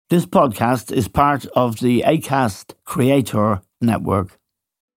This podcast is part of the Acast Creator Network.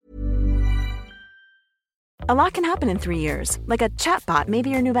 A lot can happen in 3 years, like a chatbot may be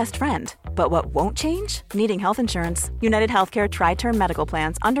your new best friend. But what won't change? Needing health insurance. United Healthcare Tri-Term Medical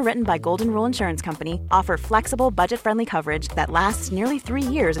Plans, underwritten by Golden Rule Insurance Company, offer flexible, budget-friendly coverage that lasts nearly 3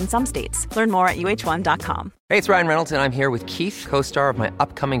 years in some states. Learn more at uh1.com. Hey, it's Ryan Reynolds, and I'm here with Keith, co-star of my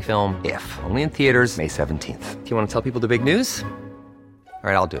upcoming film, If, only in theaters May 17th. Do you want to tell people the big news? All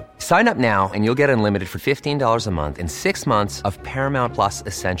right, I'll do it. Sign up now and you'll get unlimited for $15 a month and 6 months of Paramount Plus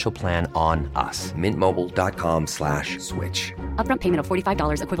Essential Plan on us. MintMobile.com/switch. Upfront payment of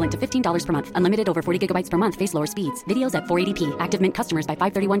 $45 equivalent to $15 per month. Unlimited over 40 gigabytes per month. Face lower speeds. Videos at 480p. Active Mint customers by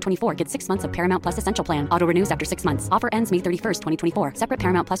 531.24 get 6 months of Paramount Plus Essential Plan. Auto renews after 6 months. Offer ends May 31st, 2024. Separate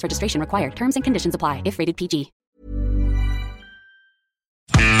Paramount Plus registration required. Terms and conditions apply if rated PG.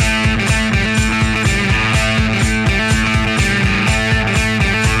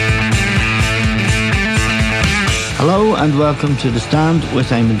 Hello and welcome to The Stand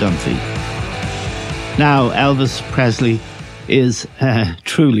with Eamon Dunphy. Now, Elvis Presley is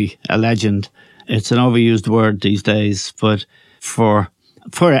truly a legend. It's an overused word these days, but for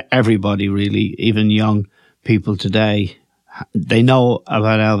everybody really, even young people today, they know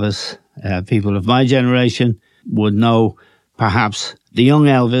about Elvis. People of my generation would know perhaps the young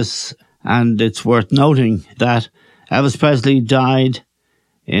Elvis, and it's worth noting that Elvis Presley died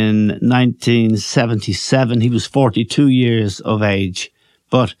in 1977. He was 42 years of age.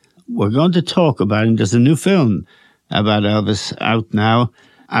 But we're going to talk about him. There's a new film about Elvis out now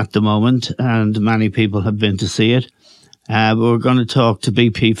at the moment, and many people have been to see it. We're going to talk to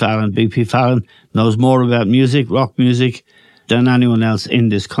B.P. Fallon. B.P. Fallon knows more about music, rock music, than anyone else in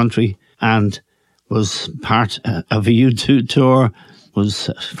this country, and was part of a U2 tour, was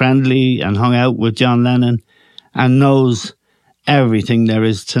friendly and hung out with John Lennon, and knows everything there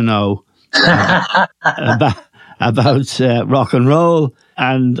is to know about rock and roll.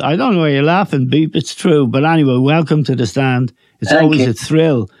 And I don't know why you're laughing, Beep. It's true. But anyway, welcome to The Stand. It's always a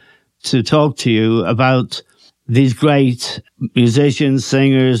thrill to talk to you about these great musicians,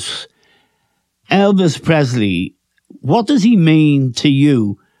 singers. Elvis Presley, what does he mean to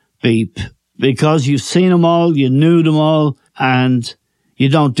you, Beep? Because you've seen them all, you knew them all, and you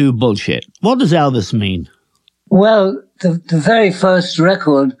don't do bullshit. What does Elvis mean? Well, the very first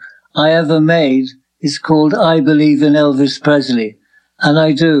record I ever made is called I Believe in Elvis Presley. And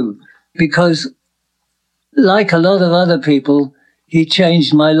I do, because like a lot of other people, he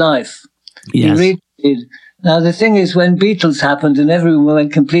changed my life. Yes. He really did. Now, the thing is, when Beatles happened and everyone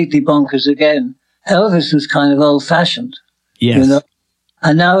went completely bonkers again, Elvis was kind of old-fashioned. Yes. You know?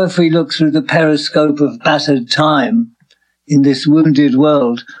 And now if we look through the periscope of battered time in this wounded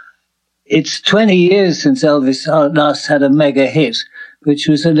world, it's 20 years since Elvis last had a mega hit, which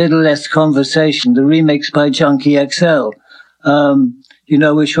was A Little Less Conversation, the remix by Junkie XL,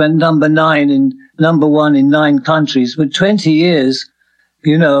 which went number one in 9 countries. But 20 years,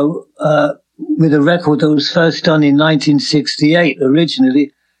 with a record that was first done in 1968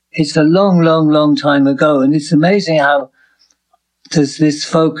 originally, it's a long, long, long time ago. And it's amazing how there's this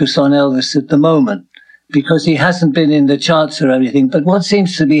focus on Elvis at the moment, because he hasn't been in the charts or anything. But what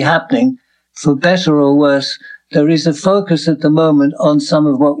seems to be happening, for better or worse, there is a focus at the moment on some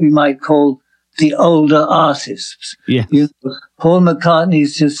of what we might call the older artists. Yeah. Paul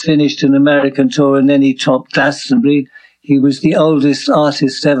McCartney's just finished an American tour and then he topped Glastonbury. He was the oldest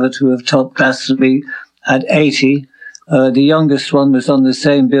artist ever to have topped Glastonbury at 80. The youngest one was on the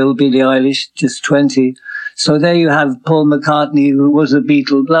same bill, Billie Eilish, just 20. So there you have Paul McCartney, who was a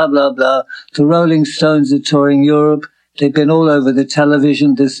Beatle, blah, blah, blah. The Rolling Stones are touring Europe. They've been all over the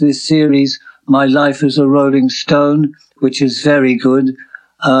television. There's this series, My Life as a Rolling Stone, which is very good.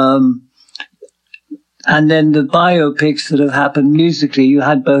 And then the biopics that have happened musically, you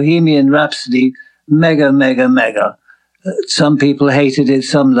had Bohemian Rhapsody, mega, mega, mega. Some people hated it,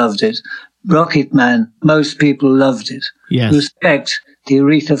 some loved it. Rocket Man, most people loved it. Yes. Respect, the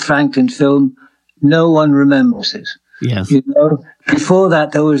Aretha Franklin film, no one remembers it. Yes. Before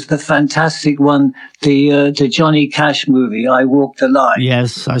that, there was the fantastic one, the Johnny Cash movie, I Walk the Line.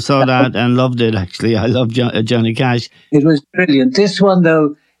 Yes, I saw that and loved it, actually. I love Johnny Cash. It was brilliant. This one,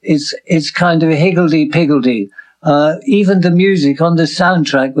 though, it's kind of higgledy-piggledy. Even the music on the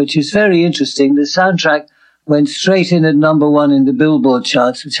soundtrack, which is very interesting, the soundtrack went straight in at number one in the Billboard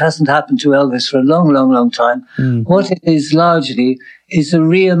charts, which hasn't happened to Elvis for a long, long, long time. Mm. What it is largely is a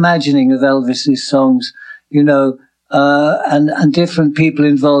reimagining of Elvis's songs, and different people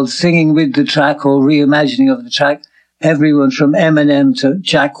involved singing with the track or reimagining of the track. Everyone from Eminem to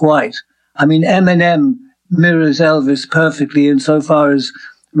Jack White. I mean, Eminem mirrors Elvis perfectly insofar as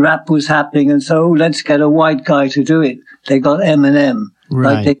rap was happening, and so let's get a white guy to do it. They got Eminem,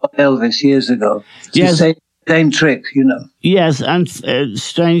 like they got Elvis years ago. It's the same trick, you know. Yes, and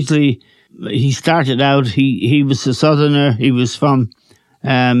strangely, he started out, he was a Southerner, he was from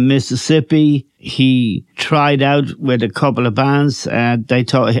Mississippi. He tried out with a couple of bands, and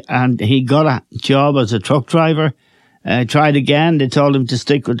he got a job as a truck driver. Tried again, they told him to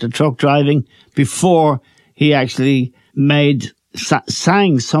stick with the truck driving before he actually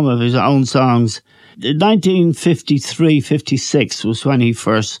sang some of his own songs. 1953-56 was when he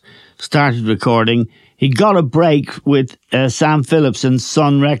first started recording. He got a break with Sam Phillips and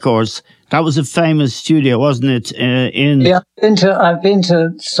Sun Records. That was a famous studio, wasn't it? I've been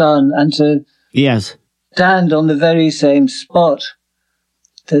to Sun and to stand on the very same spot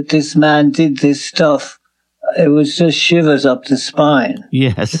that this man did this stuff. It was just shivers up the spine.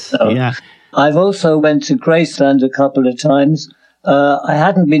 Yes, yeah. I've also went to Graceland a couple of times. I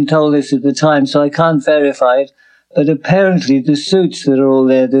hadn't been told this at the time, so I can't verify it. But apparently the suits that are all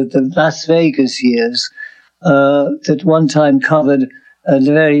there, the Las Vegas years, that one time covered a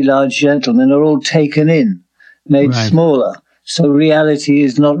very large gentleman, are all taken in, made smaller. So reality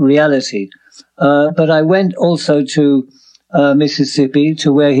is not reality. But I went also to Mississippi,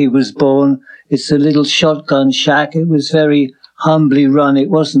 to where he was born. It's a little shotgun shack. It was very humbly run. It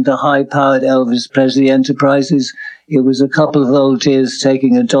wasn't the high-powered Elvis Presley Enterprises. It was a couple of old dears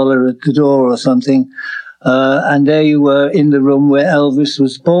taking $1 at the door or something. And there you were in the room where Elvis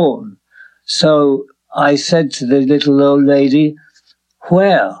was born. So I said to the little old lady,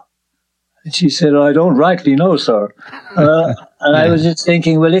 "Where?" And she said, "I don't rightly know, sir." And I was just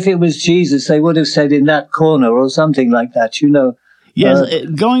thinking, well, if it was Jesus, they would have said in that corner or something like that, you know. Yes,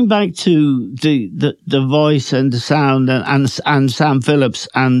 going back to the voice and the sound and Sam Phillips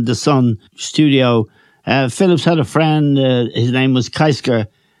and the Sun studio, Phillips had a friend, his name was Keisker,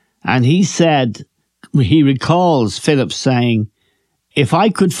 and he said, he recalls Phillips saying, "If I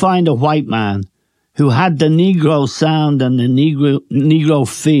could find a white man who had the Negro sound and the Negro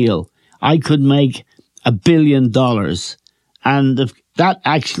feel, I could make $1 billion. And that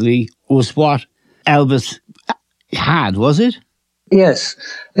actually was what Elvis had, was it? Yes,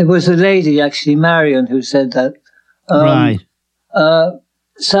 it was a lady, actually, Marion, who said that.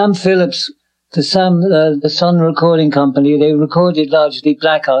 Sam Phillips, the Sun Recording Company, they recorded largely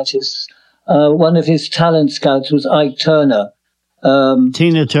black artists. One of his talent scouts was Ike Turner.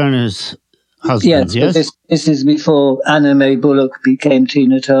 Tina Turner's husband, yes? But this is before Anna Mae Bullock became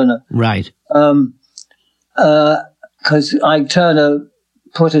Tina Turner. Right. Because Ike Turner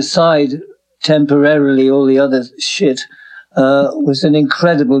put aside temporarily all the other shit, was an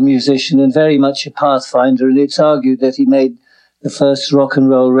incredible musician and very much a pathfinder, and it's argued that he made the first rock and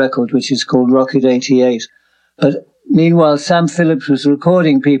roll record, which is called Rocket 88. But meanwhile, Sam Phillips was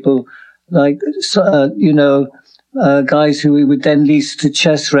recording people like, guys who he would then lease to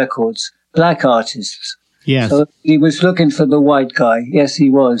Chess Records, black artists. Yes. So he was looking for the white guy. Yes, he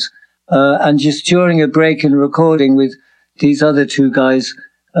was. And just during a break in recording with these other two guys,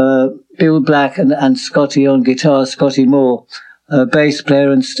 Bill Black and Scotty on guitar, Scotty Moore, bass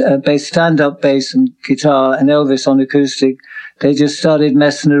player and stand-up bass and guitar, and Elvis on acoustic, they just started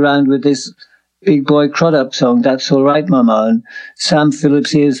messing around with this Big Boy Crudup song, That's All Right, Mama. And Sam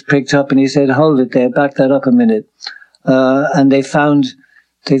Phillips' ears pricked up and he said, "Hold it there, back that up a minute." And they found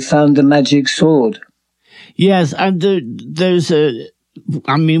the magic sword. Yes, and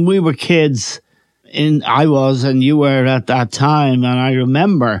we were kids, I was and you were at that time, and I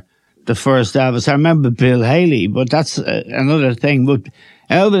remember the first Elvis. I remember Bill Haley, but that's another thing. But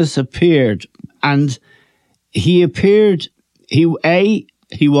Elvis appeared, and he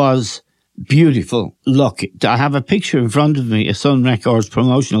was beautiful. Look, I have a picture in front of me, a Sun Records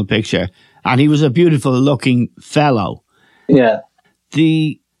promotional picture, and he was a beautiful looking fellow. Yeah.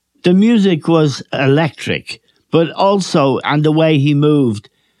 The music was electric, but also, and the way he moved.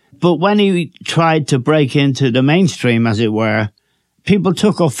 But when he tried to break into the mainstream, as it were, people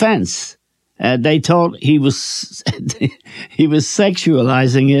took offense. They thought he was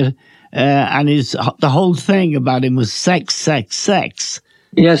sexualizing it, and the whole thing about him was sex, sex, sex.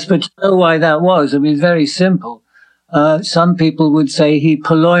 Yes, but you know why that was? I mean, very simple. Some people would say he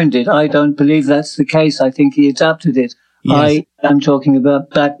purloined it. I don't believe that's the case. I think he adapted it. Yes. I am talking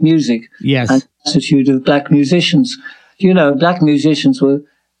about black music. Yes. And the attitude of black musicians. You know, black musicians were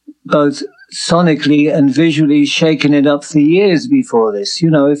both sonically and visually shaking it up for years before this.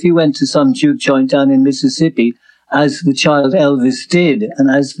 You know, if you went to some juke joint down in Mississippi, as the child Elvis did, and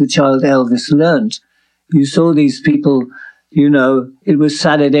as the child Elvis learnt, you saw these people, you know, it was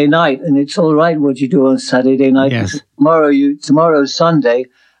Saturday night, and it's all right what you do on Saturday night. Yes. Tomorrow's Sunday,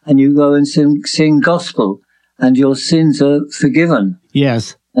 and you go and sing gospel, and your sins are forgiven.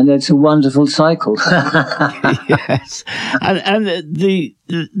 Yes. And it's a wonderful cycle. Yes. And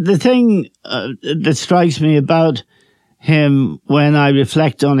the thing that strikes me about him when I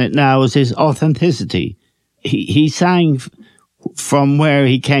reflect on it now is his authenticity. He sang from where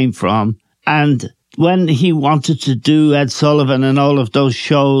he came from, and when he wanted to do Ed Sullivan and all of those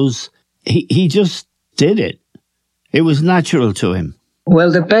shows, he just did it. It was natural to him.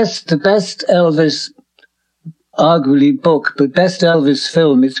 Well, the best Elvis, arguably book, but best Elvis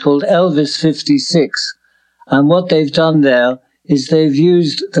film, it's called Elvis 56. And what they've done there is they've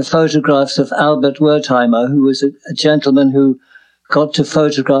used the photographs of Albert Wertheimer, who was a gentleman who got to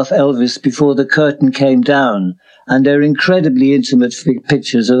photograph Elvis before the curtain came down. And they're incredibly intimate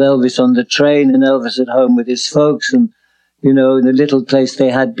pictures of Elvis on the train and Elvis at home with his folks and, in the little place they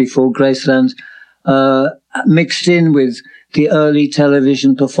had before Graceland, mixed in with the early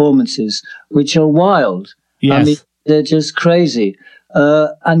television performances, which are wild. Yes. I mean, they're just crazy.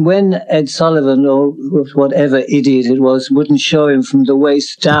 And when Ed Sullivan, or whatever idiot it was, wouldn't show him from the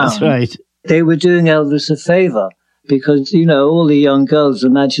waist down, That's right. They were doing Elvis a favor because, all the young girls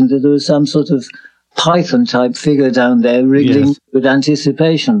imagined that there was some sort of Python-type figure down there wriggling with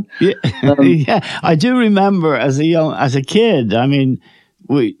anticipation. Yeah. Yeah, I do remember as a kid, I mean,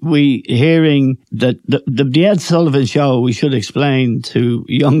 we hearing that the Ed Sullivan Show, we should explain to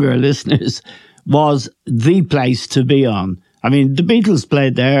younger listeners, was the place to be on. I mean, the Beatles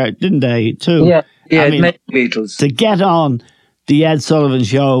played there, didn't they, too? Yeah, I mean, many Beatles. To get on the Ed Sullivan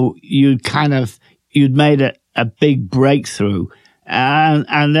Show, you'd made a big breakthrough. And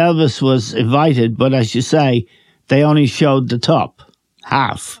Elvis was invited, but as you say, they only showed the top,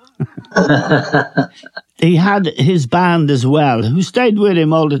 half. He had his band as well, who stayed with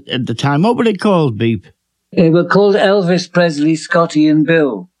him all at the time. What were they called, Beep? They were called Elvis Presley, Scotty and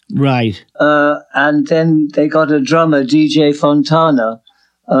Bill. Right. And then they got a drummer, DJ Fontana,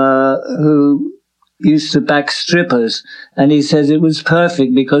 who used to back strippers. And he says it was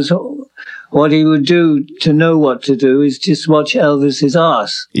perfect because what he would do to know what to do is just watch Elvis's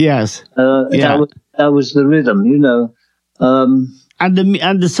arse. Yes. That was the rhythm, And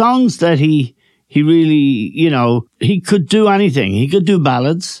the songs that he really, he could do anything. He could do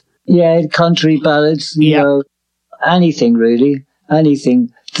ballads. Yeah, country ballads, anything really,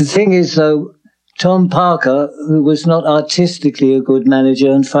 anything. The thing is, though, Tom Parker, who was not artistically a good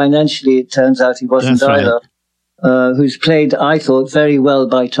manager, and financially it turns out he wasn't either, who's played, I thought, very well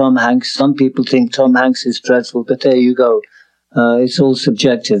by Tom Hanks. Some people think Tom Hanks is dreadful, but there you go. It's all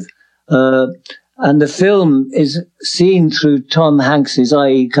subjective. And the film is seen through Tom Hanks's,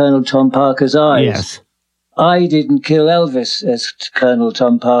 i.e. Colonel Tom Parker's eyes. Yes. I didn't kill Elvis as Colonel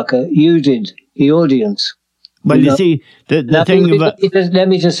Tom Parker. You did, the audience. Well, you see, the thing about... Let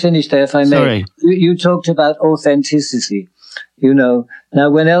me just finish there, if I may. Sorry. You talked about authenticity, Now,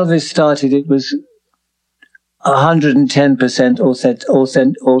 when Elvis started, it was 110%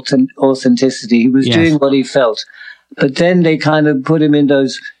 authenticity. He was doing what he felt. But then they kind of put him in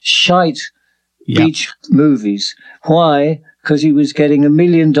those shite beach movies. Why? Because he was getting $1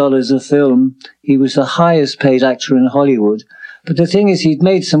 million a film. He was the highest paid actor in Hollywood. But the thing is, he'd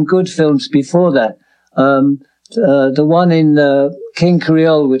made some good films before that. The one in King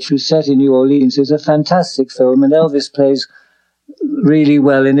Creole, which was set in New Orleans, is a fantastic film, and Elvis plays really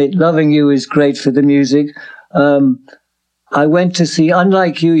well in it. Loving You is great for the music. I went to see,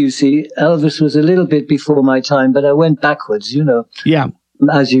 unlike you see, Elvis was a little bit before my time, but I went backwards, Yeah.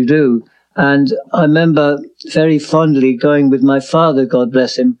 As you do. And I remember very fondly going with my father, God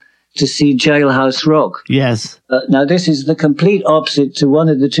bless him, to see Jailhouse Rock. Yes. Now, this is the complete opposite to one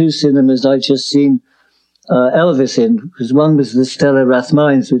of the two cinemas I'd just seen Elvis in, because one was the Stella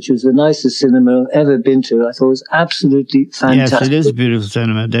Rathmines, which was the nicest cinema I've ever been to. I thought it was absolutely fantastic. Yes, it is a beautiful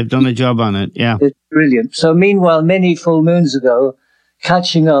cinema. They've done a job on it, yeah. It's brilliant. So meanwhile, many full moons ago,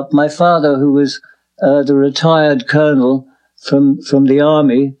 catching up, my father, who was the retired colonel from the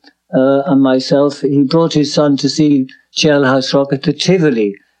army, and myself, he brought his son to see Jailhouse Rock at the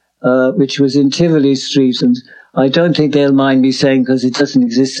Tivoli, which was in Tivoli Street, and I don't think they'll mind me saying because it doesn't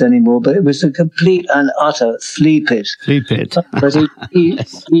exist anymore, but it was a complete and utter flea pit. Flea pit. But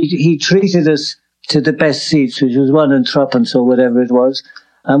he treated us to the best seats, which was 1 and 3 or whatever it was,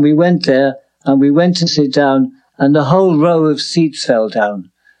 and we went there, and we went to sit down, and the whole row of seats fell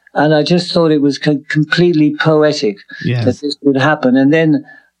down. And I just thought it was completely poetic that this would happen. And then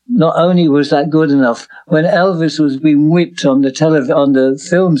not only was that good enough, when Elvis was being whipped on the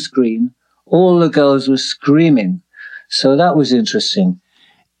film screen, all the girls were screaming. So that was interesting.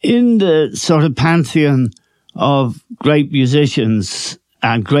 In the sort of pantheon of great musicians,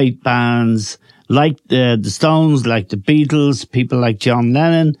 and great bands like the Stones, like the Beatles, people like John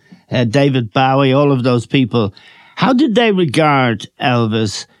Lennon, David Bowie, all of those people. How did they regard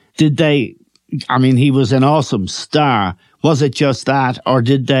Elvis? Did they, I mean, he was an awesome star. Was it just that, or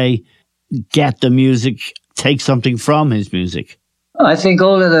did they get the music, take something from his music? I think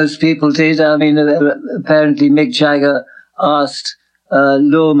all of those people did. I mean, apparently Mick Jagger asked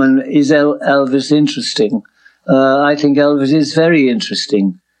Lorman, is Elvis interesting? I think Elvis is very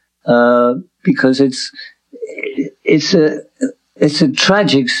interesting because it's a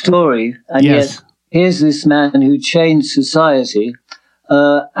tragic story, and yes. Yet here's this man who changed society,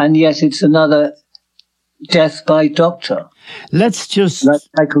 and yet it's another death by doctor. Let's just... Like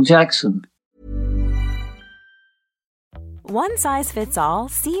Michael Jackson. One size fits all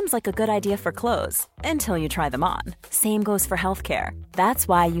seems like a good idea for clothes until you try them on. Same goes for healthcare. That's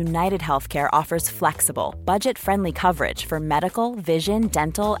why United Healthcare offers flexible, budget-friendly coverage for medical, vision,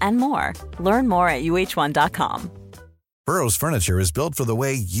 dental, and more. Learn more at uh1.com. Burrow's furniture is built for the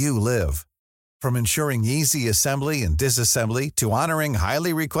way you live. From ensuring easy assembly and disassembly to honoring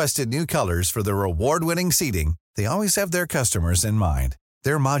highly requested new colors for their award-winning seating, they always have their customers in mind.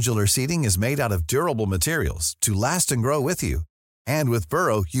 Their modular seating is made out of durable materials to last and grow with you. And with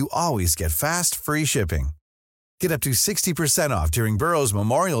Burrow, you always get fast, free shipping. Get up to 60% off during Burrow's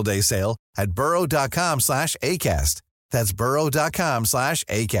Memorial Day sale at burrow.com/ACAST. That's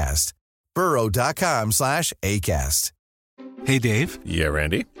burrow.com/ACAST. burrow.com/ACAST. Hey, Dave. Yeah,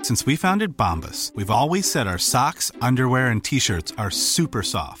 Randy. Since we founded Bombas, we've always said our socks, underwear, and T-shirts are super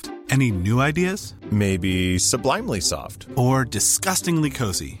soft. Any new ideas? Maybe sublimely soft. Or disgustingly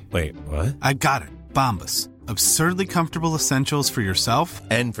cozy. Wait, what? I got it. Bombas. Absurdly comfortable essentials for yourself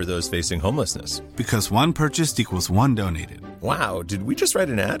and for those facing homelessness. Because one purchased equals one donated. Wow, did we just write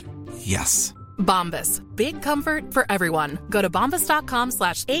an ad? Yes. Bombas. Big comfort for everyone. Go to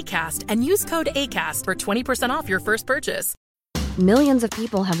bombas.com/ACAST and use code ACAST for 20% off your first purchase. Millions of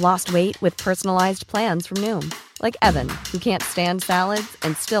people have lost weight with personalized plans from Noom. Like Evan, who can't stand salads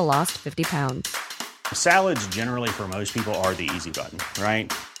and still lost 50 pounds. Salads generally for most people are the easy button,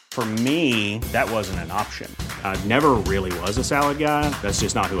 right? For me, that wasn't an option. I never really was a salad guy. That's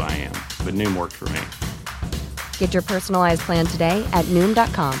just not who I am. But Noom worked for me. Get your personalized plan today at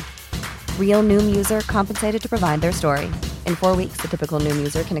Noom.com. Real Noom user compensated to provide their story. In 4 weeks, the typical Noom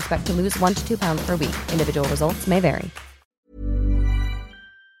user can expect to lose 1 to 2 pounds per week. Individual results may vary.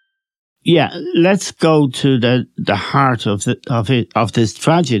 Yeah, let's go to the heart of this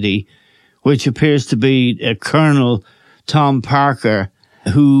tragedy, which appears to be Colonel Tom Parker,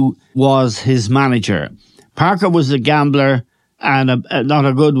 who was his manager. Parker was a gambler and not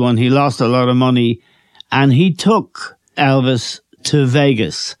a good one. He lost a lot of money, and he took Elvis to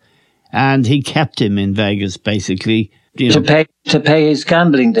Vegas, and he kept him in Vegas, basically. To pay his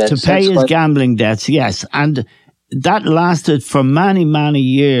gambling debts. To pay his gambling debts, yes. And that lasted for many, many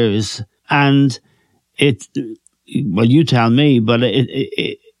years. And well, you tell me, but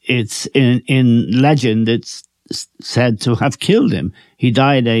it's in legend, it's said to have killed him. He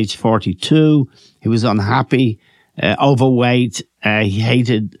died at age 42. He was unhappy, overweight. He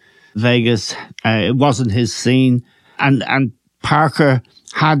hated Vegas. It wasn't his scene. And Parker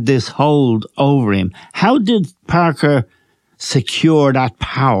had this hold over him. How did Parker secure that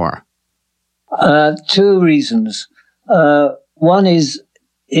power? 2 reasons. One is,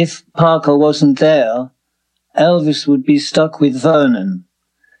 if Parker wasn't there, Elvis would be stuck with Vernon.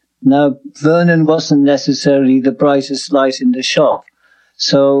 Now, Vernon wasn't necessarily the brightest light in the shop,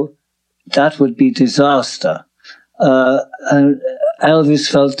 so that would be disaster. And Elvis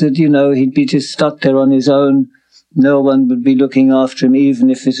felt that, he'd be just stuck there on his own. No one would be looking after him, even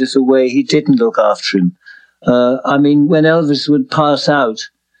if it is a way he didn't look after him. When Elvis would pass out,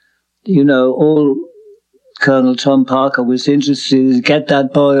 all Colonel Tom Parker was interested in, get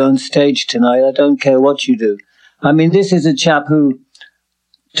that boy on stage tonight. I don't care what you do. This is a chap who,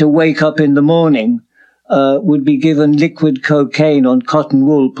 to wake up in the morning, would be given liquid cocaine on cotton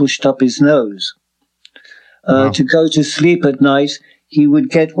wool pushed up his nose. Wow. To go to sleep at night, he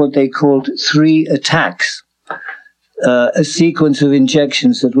would get what they called 3 attacks, a sequence of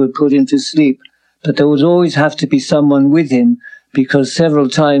injections that would put him to sleep. But there would always have to be someone with him, because several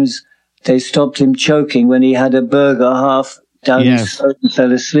times they stopped him choking when he had a burger half down his throat and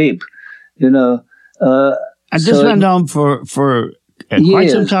fell asleep. And this went on for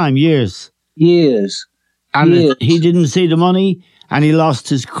quite some time, years. And he didn't see the money, and he lost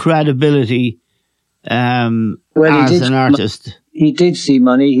his credibility as an artist. He did see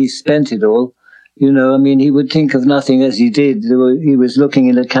money. He spent it all. He would think of nothing as he did. He was looking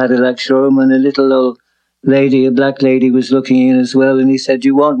in a Cadillac showroom, and a little old lady, a black lady, was looking in as well, and he said, "Do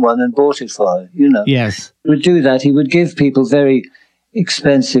you want one?" and bought it for her, Yes. He would do that. He would give people very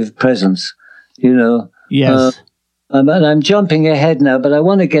expensive presents, Yes. And I'm jumping ahead now, but I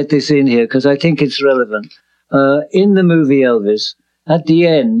want to get this in here because I think it's relevant. In the movie Elvis, at the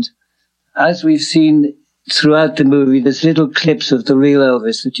end, as we've seen throughout the movie, there's little clips of the real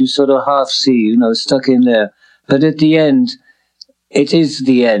Elvis that you sort of half see, stuck in there. But at the end, it is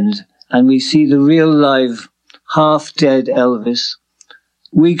the end, and we see the real live, half-dead Elvis,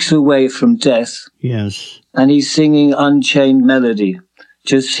 weeks away from death. Yes. And he's singing Unchained Melody,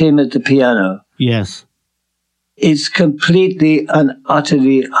 just him at the piano. Yes. It's completely and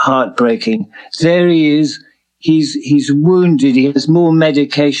utterly heartbreaking. There he is. He's wounded. He has more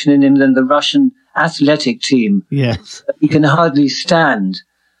medication in him than the Russian athletic team. Yes. He can hardly stand.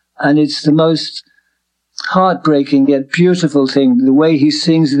 And it's the most heartbreaking yet beautiful thing, the way he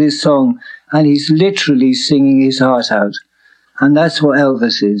sings this song. And he's literally singing his heart out. And that's what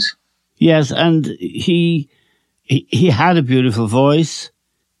Elvis is. Yes, and he had a beautiful voice.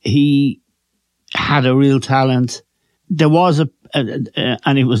 He had a real talent. There was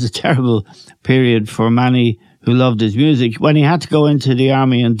and it was a terrible period for many who loved his music when he had to go into the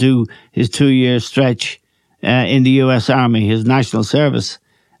army and do his 2-year stretch in the U.S. Army, his national service,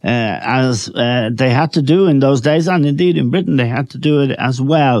 as they had to do in those days, and indeed in Britain they had to do it as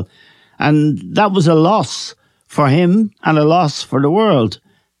well. And that was a loss for him and a loss for the world.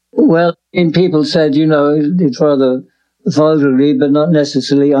 Well, people said, it's rather vulgarly, but not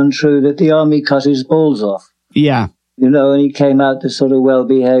necessarily untrue, that the army cut his balls off. Yeah. And he came out the sort of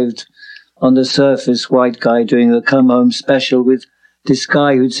well-behaved, on the surface, white guy doing a come-home special with this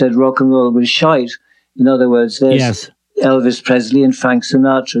guy who'd said rock and roll was shite. In other words, there's Elvis Presley and Frank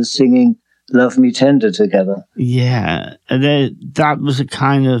Sinatra singing Love Me Tender together. Yeah, that was a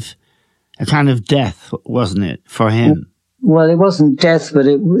kind of death, wasn't it, for him? Well, it wasn't death, but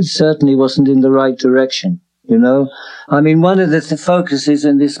it certainly wasn't in the right direction, I mean, one of the focuses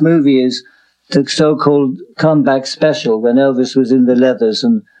in this movie is the so-called comeback special when Elvis was in the leathers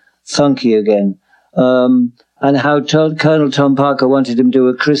and funky again, and how Colonel Tom Parker wanted him to do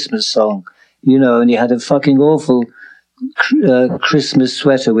a Christmas song, and he had a fucking awful Christmas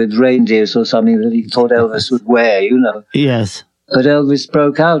sweater with reindeers or something that he thought Elvis would wear, Yes. But Elvis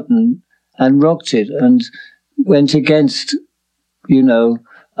broke out and rocked it and went against,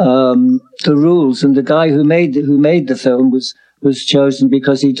 the rules. And the guy who made the film was chosen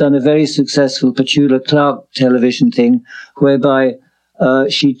because he'd done a very successful Petula Clark television thing, whereby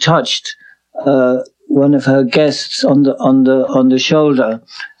she touched one of her guests on the shoulder,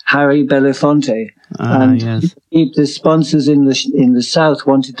 Harry Belafonte, and yes. The sponsors in the South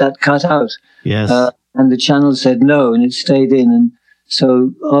wanted that cut out. Yes, and the channel said no, and it stayed in. And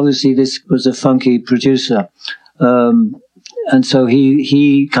so obviously this was a funky producer. And so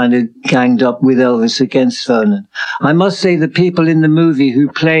he kind of ganged up with Elvis against Vernon. I must say the people in the movie who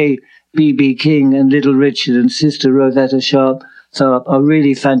play B.B. King and Little Richard and Sister Rosetta Sharp are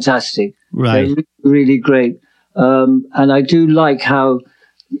really fantastic. Right. They're really great. And I do like how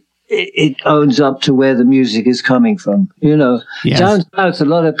it owns up to where the music is coming from. Yes. Down south, a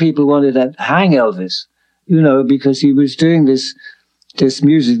lot of people wanted to hang Elvis, because he was doing this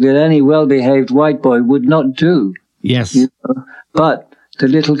music that any well-behaved white boy would not do. Yes. But the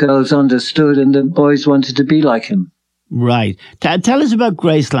little girls understood and the boys wanted to be like him. Right. Tell us about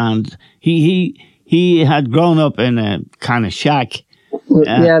Graceland. He had grown up in a kind of shack.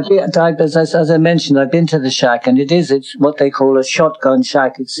 As I mentioned, I've been to the shack, and it's what they call a shotgun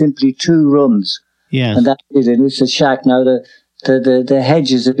shack. It's simply 2 rooms. Yes. And that's it. And it's a shack. Now, the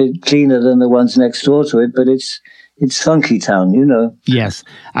hedge is a bit cleaner than the ones next door to it, but it's funky town, Yes.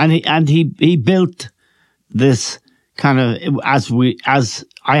 And he built this kind of, as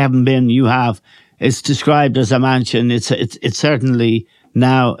I haven't been, you have, it's described as a mansion. It's certainly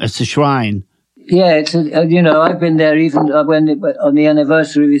now, it's a shrine. Yeah, it's I've been there even when on the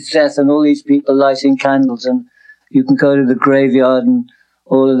anniversary of his death, and all these people lighting candles, and you can go to the graveyard and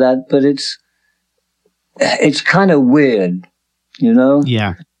all of that. But it's kind of weird,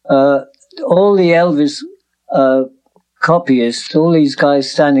 Yeah. All the Elvis copyists, all these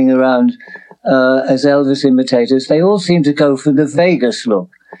guys standing around as Elvis imitators, they all seem to go for the Vegas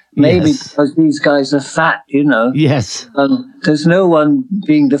look. Maybe because these guys are fat, Yes. There's no one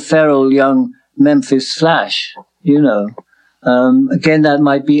being the feral young Memphis Flash, Again, that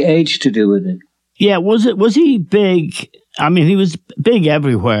might be age to do with it. Yeah, was he big? I mean, he was big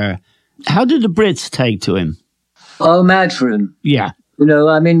everywhere. How did the Brits take to him? Oh, mad for him. Yeah.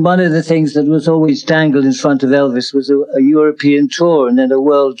 I mean, one of the things that was always dangled in front of Elvis was a European tour and then a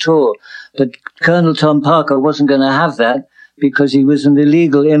world tour. But Colonel Tom Parker wasn't going to have that because he was an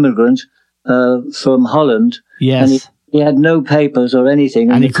illegal immigrant from Holland. Yes. And he had no papers or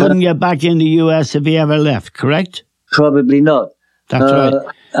anything. And he couldn't get back in the US if he ever left, correct? Probably not. That's right.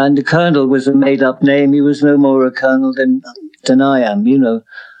 And the colonel was a made-up name. He was no more a colonel than I am, you know.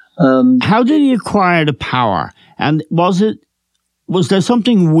 How did he acquire the power? And was there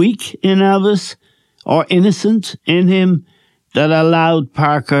something weak in Elvis or innocent in him that allowed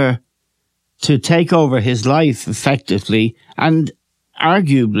Parker to take over his life effectively and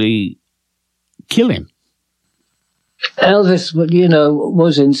arguably kill him? Elvis, you know,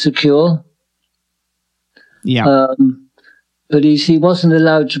 was insecure. Yeah. But he wasn't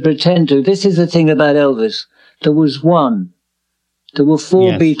allowed to pretend to. This is the thing about Elvis. There was one. There were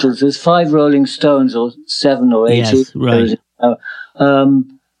four Beatles. There's 5 Rolling Stones, or 7 or 8. Yes, right.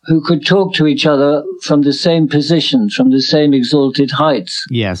 Who could talk to each other from the same positions, from the same exalted heights.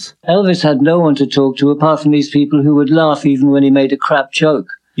 Yes. Elvis had no one to talk to apart from these people who would laugh even when he made a crap joke.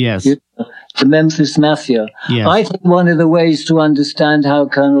 Yes. You know, the Memphis Mafia. Yes. I think one of the ways to understand how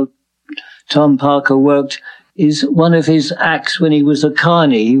Colonel Tom Parker worked is one of his acts when he was a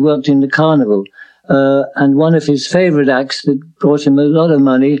carny. He worked in the carnival. And one of his favorite acts that brought him a lot of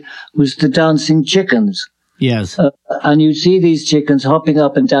money was the dancing chickens. Yes. And you'd see these chickens hopping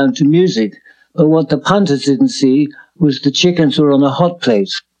up and down to music. But what the punters didn't see was the chickens were on a hot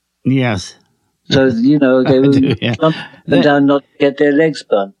plate. Yes. So, you know, they were jumping down not to get their legs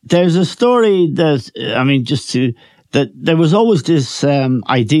burnt. There's a story that, that there was always this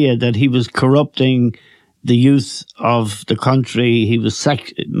idea that he was corrupting the youth of the country. He was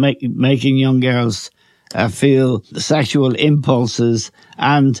making young girls feel the sexual impulses.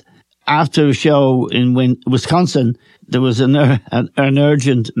 And after a show in Wisconsin, there was an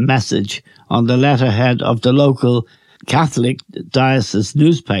urgent message on the letterhead of the local Catholic diocese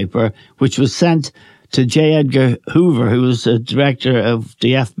newspaper, which was sent to J. Edgar Hoover, who was the director of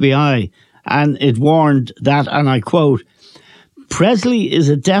the FBI. And it warned that, and I quote, "Presley is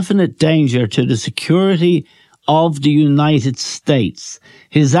a definite danger to the security of the United States.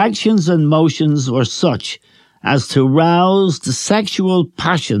 His actions and motions were such as to rouse the sexual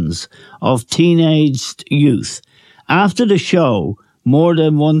passions of teenaged youth. After the show, more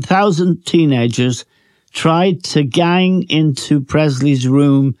than 1,000 teenagers tried to gang into Presley's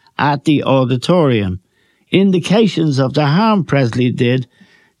room at the auditorium. Indications of the harm Presley did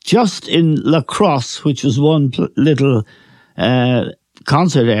just in La Crosse, which was one little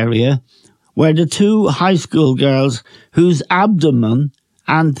concert area, were the 2 high school girls whose abdomen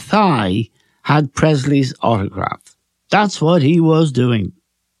and thigh had Presley's autograph." That's what he was doing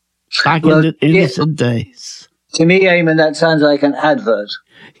back in the innocent days. To me, Eamon, that sounds like an advert.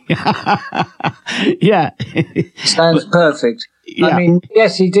 Yeah. Sounds perfect. Yeah. I mean,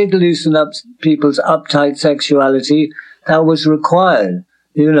 yes, he did loosen up people's uptight sexuality. That was required.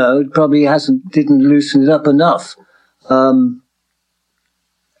 You know, it probably didn't loosen it up enough. But,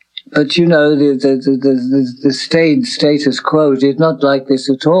 you know, the status quo did not like this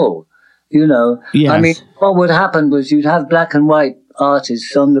at all. You know, yes. I mean, what would happen was you'd have black and white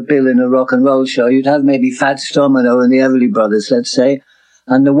artists on the bill in a rock and roll show. You'd have maybe Fats Domino and the Everly Brothers, let's say,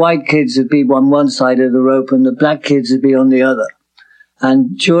 and the white kids would be on one side of the rope and the black kids would be on the other.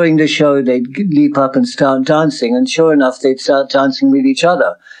 And during the show, they'd leap up and start dancing, and sure enough, they'd start dancing with each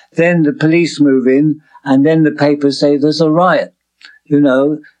other. Then the police move in, and then the papers say there's a riot. You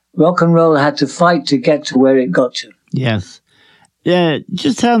know, rock and roll had to fight to get to where it got to. Yes.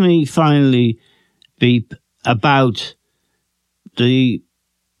 Just tell me finally, Beep, about the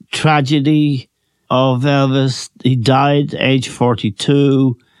tragedy of Elvis. He died age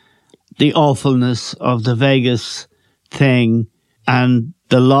 42, the awfulness of the Vegas thing, and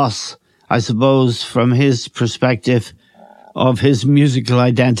the loss, I suppose, from his perspective, of his musical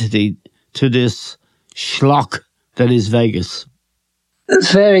identity to this schlock that is Vegas.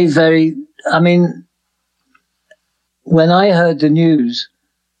 It's very, very, I mean, when I heard the news,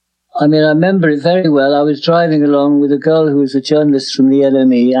 I mean, I remember it very well. I was driving along with a girl who was a journalist from the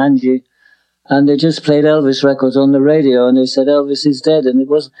LME, Angie, and they just played Elvis records on the radio, and they said Elvis is dead, and it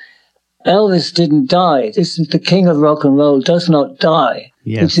was Elvis didn't die. This is the king of rock and roll, does not die.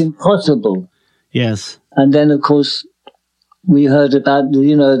 Yes. It's impossible. Yes. And then, of course, we heard about,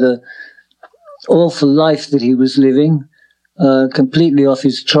 you know, the awful life that he was living, completely off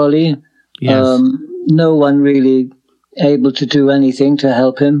his trolley. Yes. No one really able to do anything to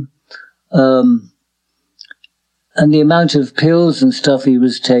help him. And the amount of pills and stuff he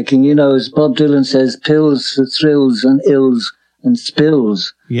was taking, you know, as Bob Dylan says, pills for thrills and ills and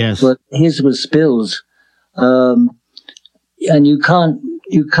spills. Yes. But his was spills. And you can't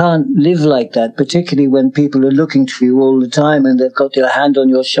you can't live like that, particularly when people are looking to you all the time and they've got their hand on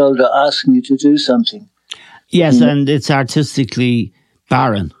your shoulder asking you to do something. Yes, and it's artistically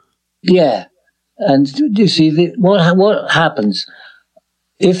barren. Yeah. And you see, what happens?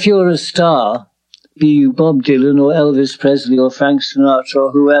 If you're a star, be you Bob Dylan or Elvis Presley or Frank Sinatra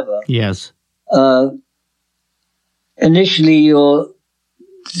or whoever, yes, initially you're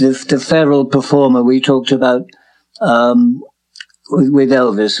the feral performer we talked about with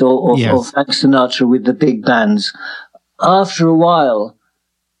Elvis or Frank Sinatra with the big bands. After a while,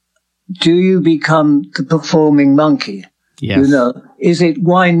 do you become the performing monkey? Yes. You know, is it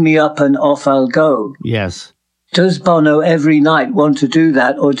wind me up and off I'll go? Yes. Does Bono every night want to do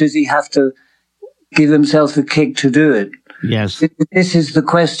that, or does he have to give himself a kick to do it? Yes. This is the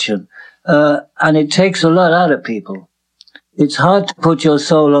question. And it takes a lot out of people. It's hard to put your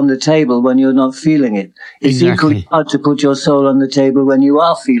soul on the table when you're not feeling it. It's equally hard to put your soul on the table when you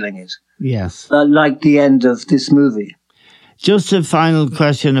are feeling it. Yes. Like the end of this movie. Just a final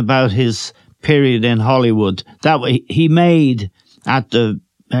question about his period in Hollywood. That way, he made, at the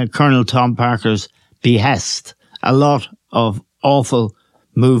Colonel Tom Parker's behest, a lot of awful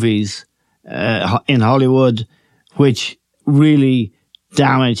movies in Hollywood, which really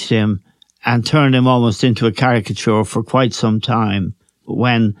damaged him and turned him almost into a caricature for quite some time,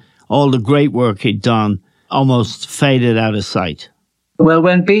 when all the great work he'd done almost faded out of sight. Well,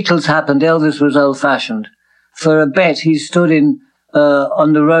 when Beatles happened, Elvis was old-fashioned. For a bet, he stood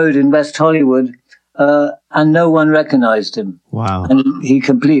on the road in West Hollywood, and no one recognized him. Wow. And he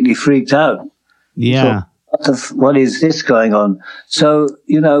completely freaked out. Yeah. So, what is this going on? So,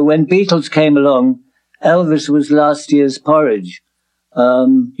 you know, when Beatles came along, Elvis was last year's porridge.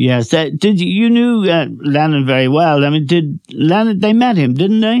 Yes. You knew Lennon very well. I mean, they met him,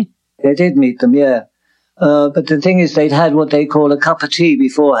 didn't they? They did meet them, yeah. But the thing is, they'd had what they call a cup of tea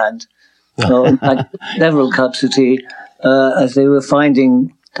beforehand. So, in fact, several cups of tea, as they were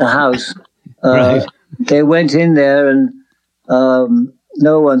finding the house. Right. They went in there and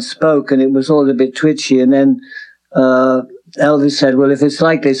no one spoke, and it was all a bit twitchy. And then Elvis said, well, if it's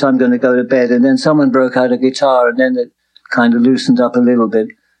like this, I'm going to go to bed. And then someone broke out a guitar, and then it kind of loosened up a little bit.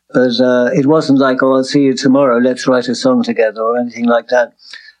 But it wasn't like, oh, I'll see you tomorrow, let's write a song together, or anything like that.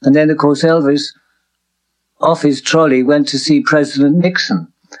 And then, of course, Elvis, off his trolley, went to see President Nixon.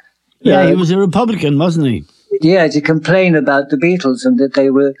 Yeah, he was a Republican, wasn't he? Yeah, to complain about the Beatles and that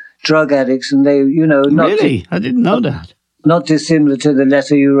they were drug addicts, and they, you know... Really? I didn't know that. Not dissimilar to the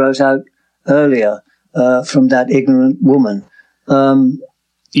letter you wrote out earlier from that ignorant woman.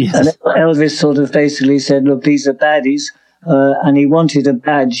 Yes. And Elvis sort of basically said, look, these are baddies, and he wanted a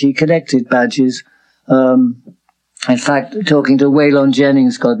badge. He collected badges. In fact, talking to Waylon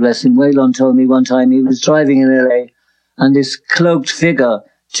Jennings, God bless him, Waylon told me one time he was driving in LA, and this cloaked figure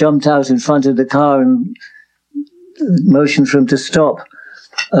jumped out in front of the car and motioned for him to stop.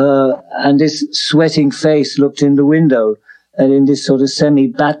 And this sweating face looked in the window, and in this sort of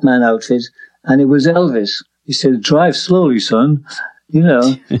semi-Batman outfit, and it was Elvis. He said, drive slowly, son. You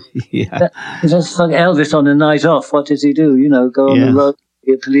know, yeah. That's like Elvis on a night off. What does he do? You know, go on the road,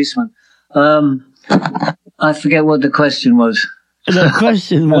 be a policeman. I forget what the question was. The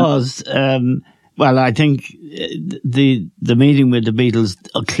question was, well, I think the meeting with the Beatles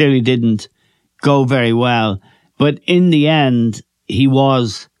clearly didn't go very well. But in the end, he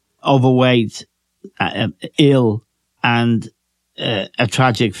was overweight, ill, and a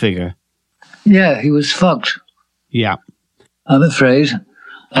tragic figure. Yeah, he was fucked. Yeah. I'm afraid.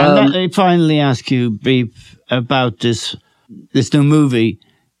 And let me finally ask you, Beep, about this new movie.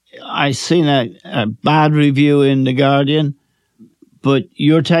 I seen a bad review in The Guardian, but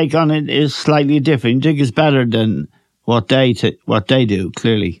your take on it is slightly different. You think it's better than what they do,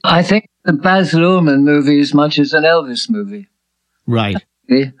 clearly. I think the Baz Luhrmann movie is much as an Elvis movie. Right.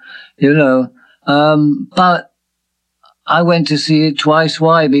 You know, but I went to see it twice.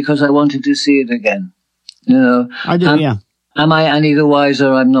 Why? Because I wanted to see it again. You know, I do, yeah. Am I any the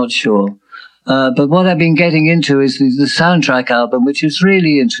wiser? I'm not sure. But what I've been getting into is the soundtrack album, which is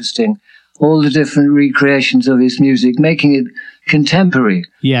really interesting. All the different recreations of his music, making it contemporary.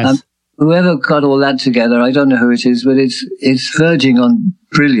 Yes. Whoever got all that together, I don't know who it is, but it's verging on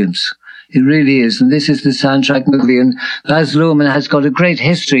brilliance. It really is. And this is the soundtrack movie. And Baz Luhrmann has got a great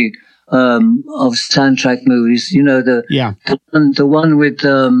history of soundtrack movies. You know, the one with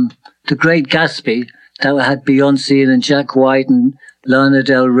The Great Gatsby, that had Beyonce and Jack White and Lana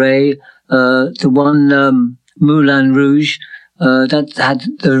Del Rey. The one Moulin Rouge, that had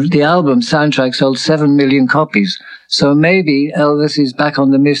the album soundtrack sold 7 million copies. So maybe Elvis is back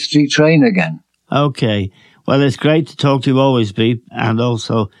on the mystery train again. Okay. Well, it's great to talk to you always, Beep, and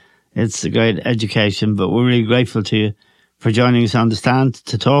also it's a great education, but we're really grateful to you for joining us on The Stand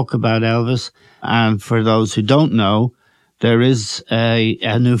to talk about Elvis. And for those who don't know, there is a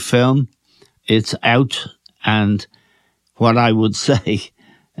new film. It's out, and what I would say,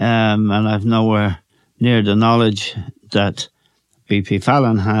 and I've nowhere near the knowledge that B.P.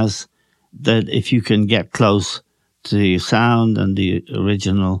 Fallon has, that if you can get close to the sound and the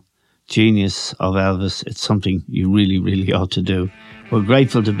original genius of Elvis, it's something you really, really ought to do. We're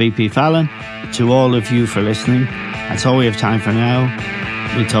grateful to B.P. Fallon, to all of you for listening. That's all we have time for now.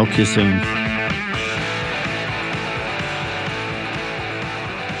 We'll talk to you soon.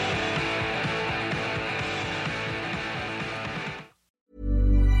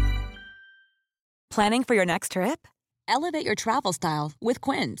 Planning for your next trip? Elevate your travel style with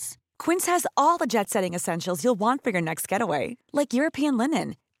Quince. Quince has all the jet-setting essentials you'll want for your next getaway, like European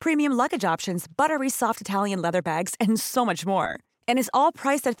linen, premium luggage options, buttery soft Italian leather bags, and so much more. And is all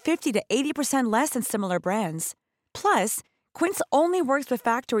priced at 50 to 80% less than similar brands. Plus, Quince only works with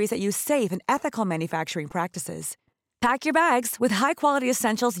factories that use safe and ethical manufacturing practices. Pack your bags with high-quality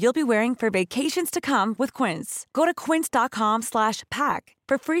essentials you'll be wearing for vacations to come with Quince. Go to quince.com/pack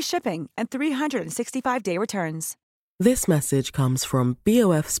for free shipping and 365-day returns. This message comes from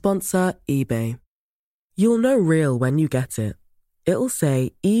BOF sponsor eBay. You'll know real when you get it. It'll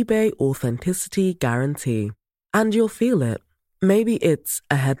say eBay Authenticity Guarantee. And you'll feel it. Maybe it's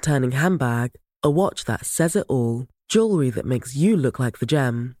a head-turning handbag, a watch that says it all, jewelry that makes you look like the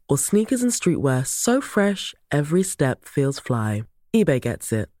gem, or sneakers and streetwear so fresh every step feels fly. eBay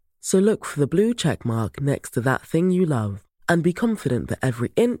gets it. So look for the blue check mark next to that thing you love. And be confident that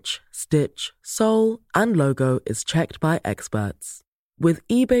every inch, stitch, sole, and logo is checked by experts. With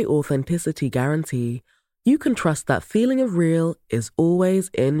eBay Authenticity Guarantee, you can trust that feeling of real is always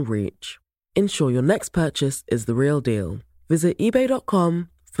in reach. Ensure your next purchase is the real deal. Visit eBay.com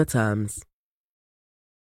for terms.